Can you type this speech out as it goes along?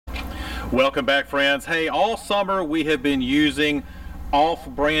Welcome back, friends. Hey, all summer we have been using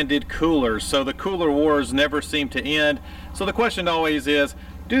off-branded coolers, so the cooler wars never seem to end. So the question always is,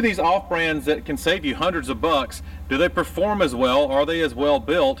 do these off-brands that can save you hundreds of bucks, do they perform as well? Are they as well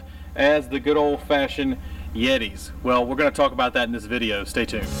built as the good old-fashioned Yetis? Well, we're going to talk about that in this video. Stay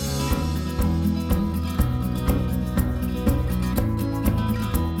tuned.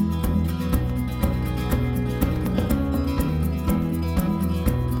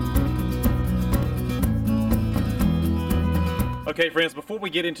 Okay friends, before we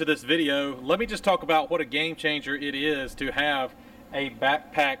get into this video, let me just talk about what a game changer it is to have a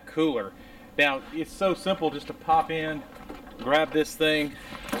backpack cooler. Now, it's so simple just to pop in, grab this thing,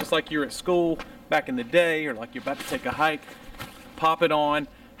 just like you're at school back in the day, or like you're about to take a hike, pop it on,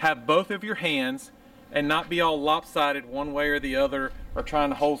 have both of your hands, and not be all lopsided one way or the other, or trying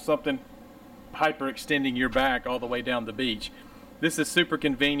to hold something hyperextending your back all the way down the beach. This is super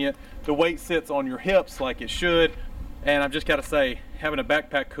convenient. The weight sits on your hips like it should. And I've just got to say, having a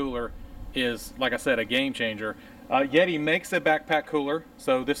backpack cooler is, like I said, a game changer. Yeti makes a backpack cooler,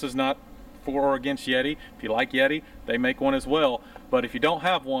 so this is not for or against Yeti. If you like Yeti, they make one as well. But if you don't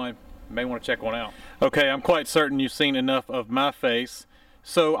have one, you may want to check one out. Okay, I'm quite certain you've seen enough of my face.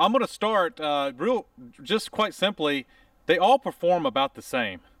 So I'm going to start just quite simply, they all perform about the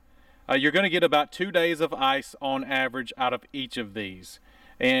same. You're going to get about 2 days of ice on average out of each of these.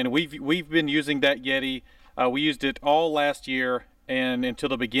 And we've been using that Yeti. We used it all last year and until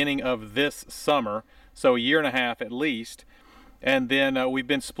the beginning of this summer, so a year and a half at least. And then we've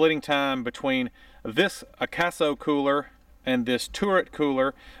been splitting time between this Acaso cooler and this Turret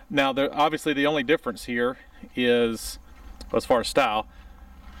cooler. Now, obviously the only difference here is, as far as style,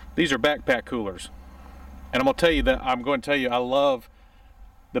 these are backpack coolers. And I'm going to tell you I love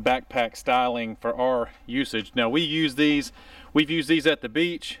the backpack styling for our usage. Now, we've used these at the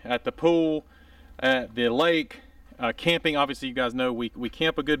beach, at the pool, at the lake, camping. Obviously you guys know we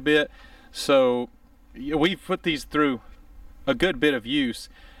camp a good bit, so we've put these through a good bit of use.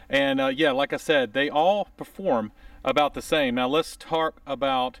 And yeah, like I said, they all perform about the same. Now let's talk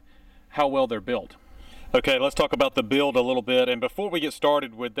about how well they're built. Okay, let's talk about the build a little bit. And before we get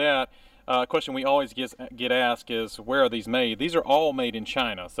started with that, a question we always get asked is, where are these made? These are all made in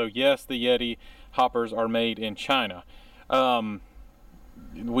China. So yes, the Yeti hoppers are made in China.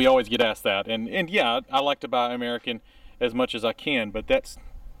 We always get asked that, and yeah, I like to buy American as much as I can, but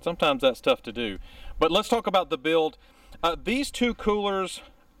sometimes that's tough to do. But let's talk about the build. These two coolers,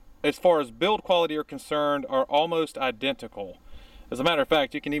 as far as build quality are concerned, are almost identical. As a matter of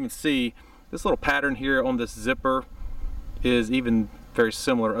fact, you can even see this little pattern here on this zipper is even very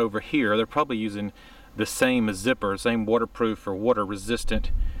similar over here. They're probably using the same zipper, same waterproof or water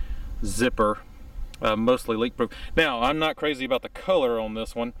resistant zipper. Mostly leak proof. Now, I'm not crazy about the color on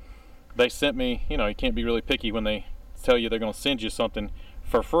this one. They sent me, you can't be really picky when they tell you they're going to send you something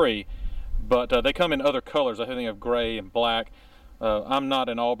for free, but they come in other colors. I think they have gray and black. I'm not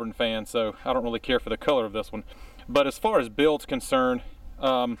an Auburn fan, so I don't really care for the color of this one. But as far as build's concerned,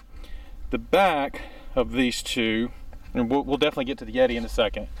 the back of these two, and we'll definitely get to the Yeti in a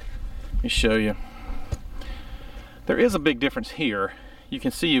second. Let me show you. There is a big difference here. You can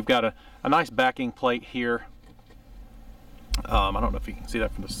see you've got a nice backing plate here. I don't know if you can see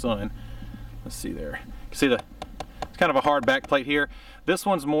that from the sun. Let's see there. You can see it's kind of a hard back plate here. This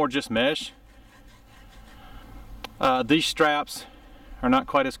one's more just mesh. These straps are not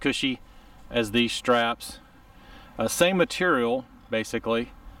quite as cushy as these straps. Same material,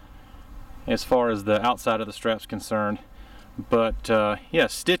 basically, as far as the outside of the strap's concerned. But yeah,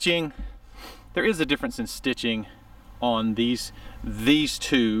 stitching, there is a difference in stitching on these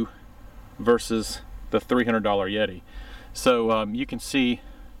two versus the $300 Yeti. So you can see,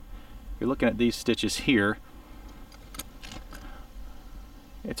 you're looking at these stitches here.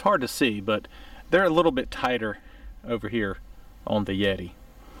 It's hard to see, but they're a little bit tighter over here on the Yeti.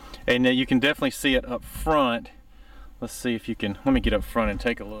 And you can definitely see it up front. Let's see if you can, let me get up front and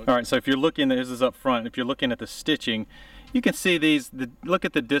take a look. All right, so if you're looking, this is up front. If you're looking at the stitching, you can see look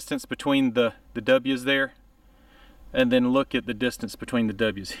at the distance between the W's there. And then look at the distance between the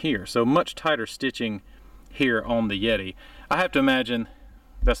W's here. So much tighter stitching here on the Yeti. I have to imagine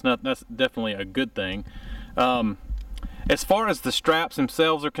that's definitely a good thing. As far as the straps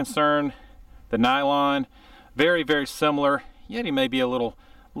themselves are concerned, the nylon, very, very similar. Yeti may be a little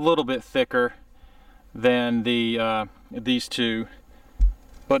bit thicker than these two,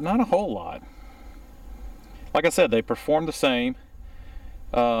 but not a whole lot. Like I said, they perform the same.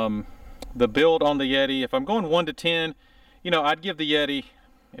 The build on the Yeti, if I'm going 1 to 10, I'd give the Yeti,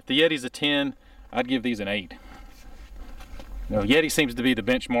 if the Yeti's a 10, I'd give these an 8. Yeti seems to be the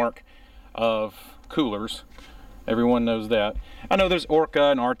benchmark. of coolers. Everyone knows that. I know there's Orca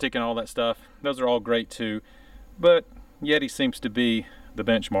and Arctic and all that stuff. Those are all great too, but YETI seems to be the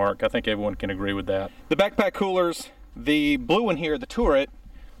benchmark. I think everyone can agree with that. The backpack coolers, the blue one here, the Turret,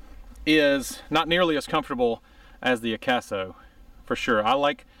 is not nearly as comfortable as the Akaso, for sure. I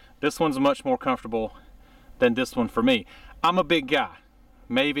like this one's much more comfortable than this one for me. I'm a big guy,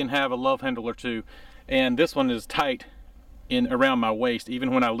 may even have a love handle or two, and this one is tight in around my waist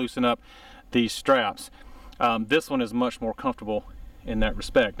even when I loosen up these straps. This one is much more comfortable in that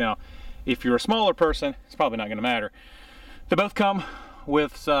respect. Now, if you're a smaller person, it's probably not going to matter. They both come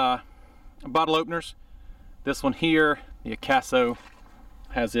with bottle openers. This one here, the Akaso,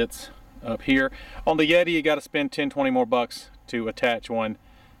 has its up here. On the YETI, you got to spend 10-20 more bucks to attach one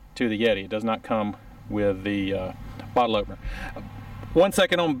to the YETI. It does not come with the bottle opener. 1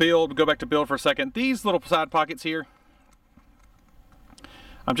 second on build. Go back to build for a second. These little side pockets here,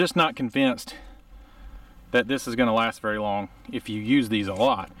 I'm just not convinced that this is going to last very long if you use these a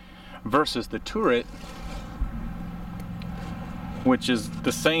lot, versus the Turret, which is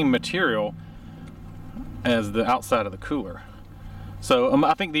the same material as the outside of the cooler. So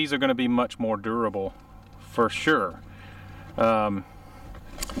I think these are going to be much more durable for sure.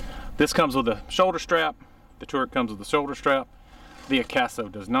 This comes with a shoulder strap. The Turret comes with a shoulder strap. The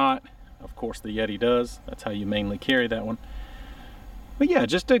Akaso does not. Of course the YETI does. That's how you mainly carry that one. But yeah,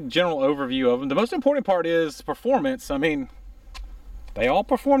 just a general overview of them. The most important part is performance. I mean, they all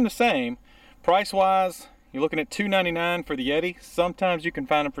perform the same. Price wise, you're looking at $299 for the YETI. Sometimes you can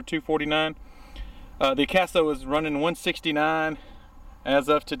find them for $249. The Akaso is running $169 as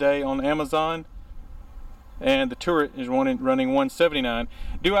of today on Amazon, and the Turret is running $179.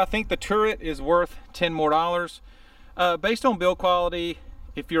 Do I think the Turret is worth $10 more? Based on build quality,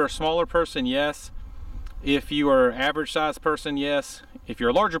 if you're a smaller person, yes. If you are an average size person, yes. If you're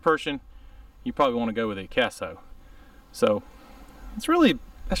a larger person, you probably want to go with the Akaso. So that's really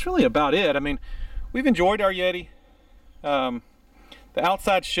about it. I mean, we've enjoyed our YETI. The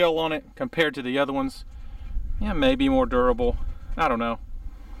outside shell on it compared to the other ones, yeah, maybe more durable. I don't know.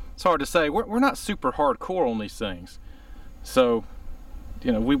 It's hard to say. We're not super hardcore on these things. So,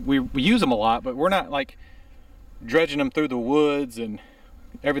 you know, we use them a lot, but we're not like dredging them through the woods and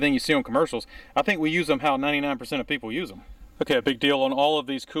everything you see on commercials. I think we use them how 99% of people use them. Okay, a big deal on all of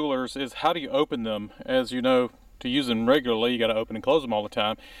these coolers is how do you open them? As you know, to use them regularly, you got to open and close them all the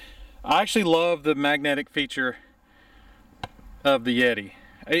time. I actually love the magnetic feature of the YETI.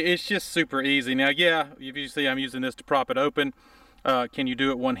 It's just super easy. Now, yeah, if you see I'm using this to prop it open. Can you do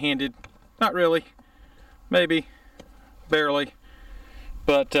it one-handed? Not really. Maybe. Barely.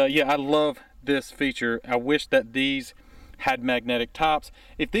 But yeah, I love this feature. I wish that these had magnetic tops.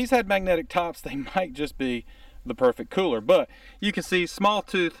 If these had magnetic tops, they might just be the perfect cooler. But you can see small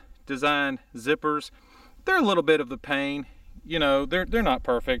tooth design zippers. They're a little bit of the pain. You know, they're not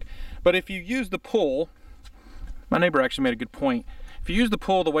perfect. But if you use the pull, my neighbor actually made a good point. If you use the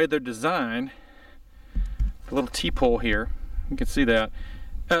pull the way they're designed, the little T-pull here, you can see that.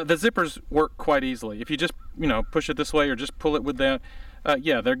 The zippers work quite easily. If you just, you know, push it this way or just pull it with that,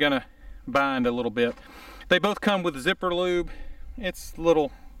 yeah, they're gonna bind a little bit. They both come with zipper lube. It's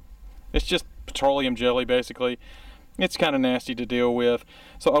just petroleum jelly basically. It's kind of nasty to deal with.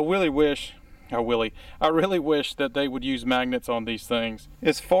 So I really wish that they would use magnets on these things.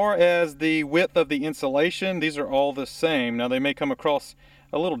 As far as the width of the insulation, these are all the same. Now they may come across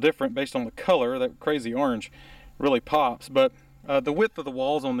a little different based on the color. That crazy orange really pops, but the width of the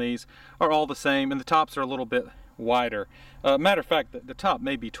walls on these are all the same, and the tops are a little bit wider. Matter of fact, the top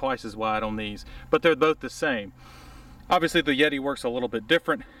may be twice as wide on these, but they're both the same. Obviously the YETI works a little bit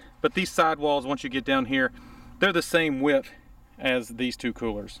different, but these side walls, once you get down here, they're the same width as these two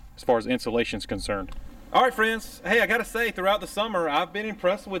coolers as far as insulation is concerned. All right, friends. Hey, I gotta say, throughout the summer, I've been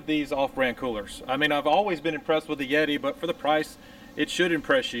impressed with these off-brand coolers. I mean, I've always been impressed with the YETI, but for the price, it should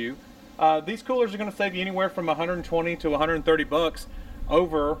impress you. These coolers are gonna save you anywhere from 120 to 130 bucks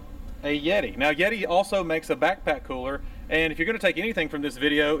over a YETI. Now, YETI also makes a backpack cooler, and if you're gonna take anything from this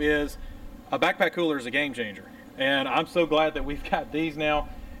video, is a backpack cooler is a game changer. And I'm so glad that we've got these now.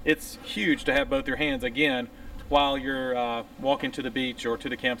 It's huge to have both your hands, again, while you're walking to the beach or to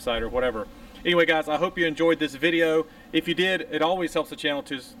the campsite or whatever. Anyway, guys, I hope you enjoyed this video. If you did, it always helps the channel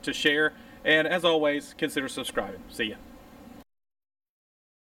to share. And as always, consider subscribing. See ya.